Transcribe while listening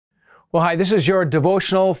Well, hi, this is your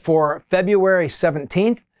devotional for February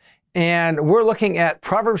 17th, and we're looking at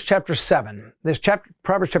Proverbs chapter 7.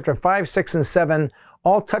 Proverbs chapter 5, 6, and 7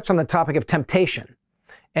 all touch on the topic of temptation.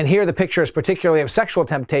 And here the picture is particularly of sexual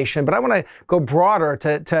temptation, but I want to go broader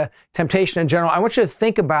to temptation in general. I want you to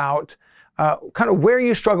think about kind of where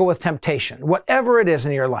you struggle with temptation, whatever it is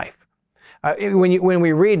in your life. When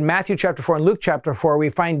we read Matthew chapter 4 and Luke chapter 4, we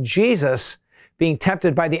find Jesus being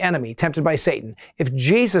tempted by the enemy, tempted by Satan. If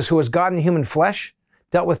Jesus, who was God in human flesh,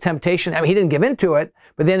 dealt with temptation, I mean, he didn't give into it,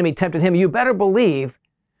 but the enemy tempted him, you better believe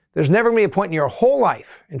there's never going to be a point in your whole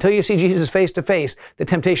life, until you see Jesus face to face, that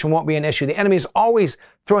temptation won't be an issue. The enemy is always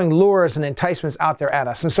throwing lures and enticements out there at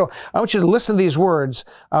us. And so I want you to listen to these words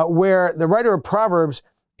where the writer of Proverbs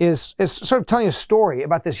is sort of telling a story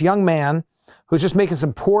about this young man who's just making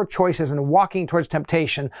some poor choices and walking towards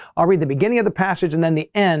temptation. I'll read the beginning of the passage and then the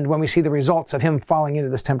end when we see the results of him falling into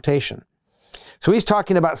this temptation. So he's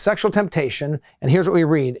talking about sexual temptation, and here's what we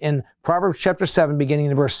read in Proverbs chapter 7, beginning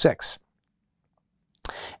in verse 6.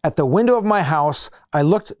 At the window of my house, I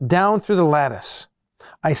looked down through the lattice.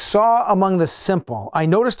 I saw among the simple, I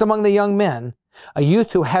noticed among the young men, a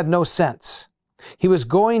youth who had no sense. He was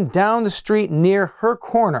going down the street near her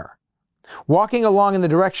corner, walking along in the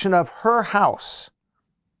direction of her house.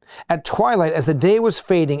 At twilight, as the day was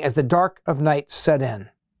fading, as the dark of night set in.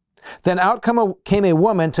 Then out came a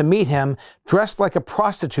woman to meet him, dressed like a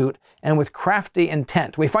prostitute and with crafty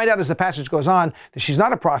intent. We find out as the passage goes on that she's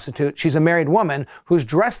not a prostitute, she's a married woman who's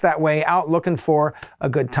dressed that way, out looking for a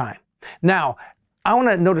good time. Now, I want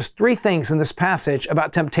to notice three things in this passage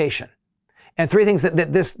about temptation, and three things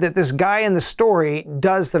that this guy in the story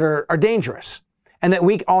does that are dangerous, and that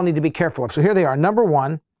we all need to be careful of. So here they are. Number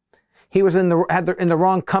one, he was in the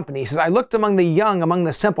wrong company. He says, I looked among the young, among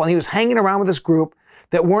the simple, and he was hanging around with this group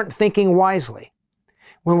that weren't thinking wisely.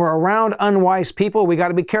 When we're around unwise people, we got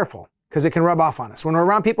to be careful because it can rub off on us. When we're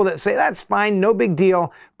around people that say, that's fine, no big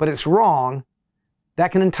deal, but it's wrong,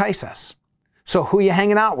 that can entice us. So who are you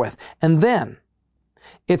hanging out with? And then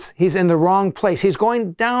he's in the wrong place. He's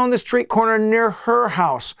going down the street corner near her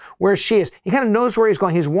house where she is. He kind of knows where he's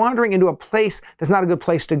going. He's wandering into a place that's not a good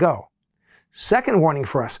place to go. Second warning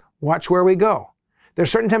for us, watch where we go.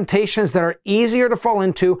 There's certain temptations that are easier to fall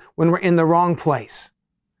into when we're in the wrong place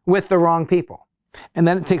with the wrong people. And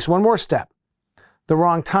then it takes one more step, the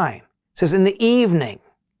wrong time. It says in the evening,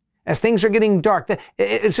 as things are getting dark.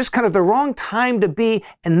 It's just kind of the wrong time to be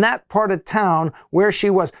in that part of town where she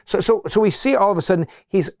was. So we see all of a sudden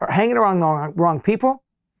he's hanging around the wrong people,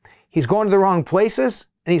 he's going to the wrong places,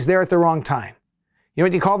 and he's there at the wrong time. You know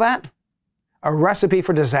what you call that? A recipe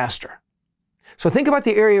for disaster. So think about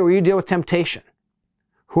the area where you deal with temptation.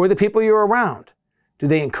 Who are the people you're around? Do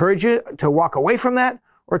they encourage you to walk away from that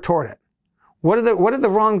or toward it? What are the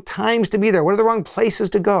wrong times to be there? What are the wrong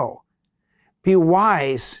places to go? Be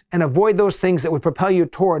wise and avoid those things that would propel you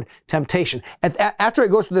toward temptation. After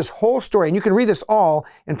it goes through this whole story, and you can read this all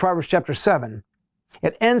in Proverbs chapter 7,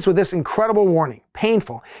 it ends with this incredible warning,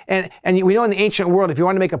 painful. And we know in the ancient world, if you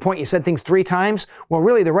want to make a point, you said things three times. Well,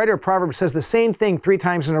 really, the writer of Proverbs says the same thing three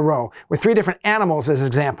times in a row, with three different animals as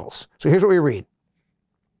examples. So here's what we read.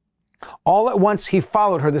 All at once he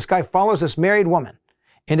followed her. This guy follows this married woman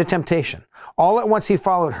into temptation. All at once he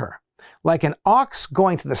followed her, like an ox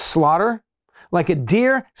going to the slaughter, like a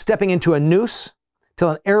deer stepping into a noose,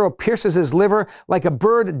 till an arrow pierces his liver, like a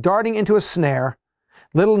bird darting into a snare,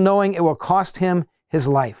 little knowing it will cost him his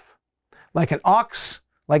life. Like an ox,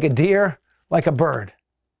 like a deer, like a bird.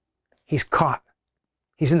 He's caught.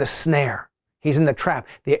 He's in the snare. He's in the trap.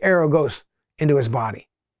 The arrow goes into his body.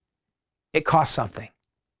 It costs something.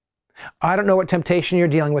 I don't know what temptation you're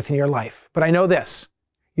dealing with in your life, but I know this.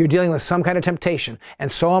 You're dealing with some kind of temptation, and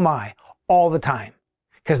so am I, all the time.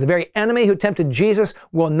 Because the very enemy who tempted Jesus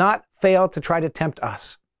will not fail to try to tempt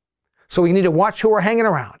us. So we need to watch who we're hanging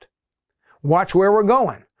around. Watch where we're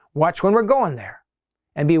going. Watch when we're going there.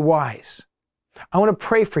 And be wise. I want to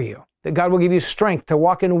pray for you that God will give you strength to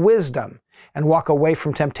walk in wisdom and walk away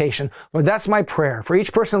from temptation. Lord, that's my prayer. For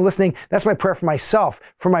each person listening, that's my prayer for myself,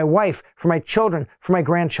 for my wife, for my children, for my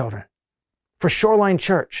grandchildren, for Shoreline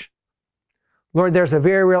Church. Lord, there's a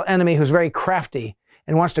very real enemy who's very crafty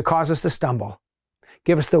and wants to cause us to stumble.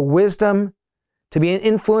 Give us the wisdom to be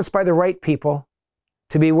influenced by the right people,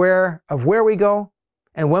 to be aware of where we go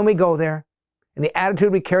and when we go there, and the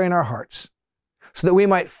attitude we carry in our hearts, so that we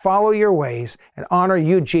might follow your ways and honor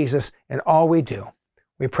you, Jesus, in all we do.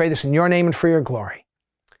 We pray this in your name and for your glory.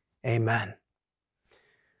 Amen.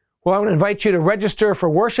 Well, I want to invite you to register for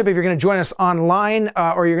worship if you're going to join us online, if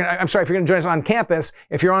you're going to join us on campus.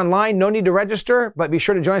 If you're online, no need to register, but be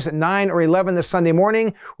sure to join us at 9 or 11 this Sunday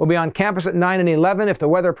morning. We'll be on campus at 9 and 11 if the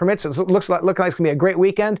weather permits. It looks like it's going to be a great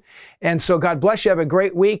weekend. And so God bless you. Have a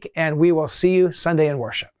great week, and we will see you Sunday in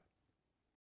worship.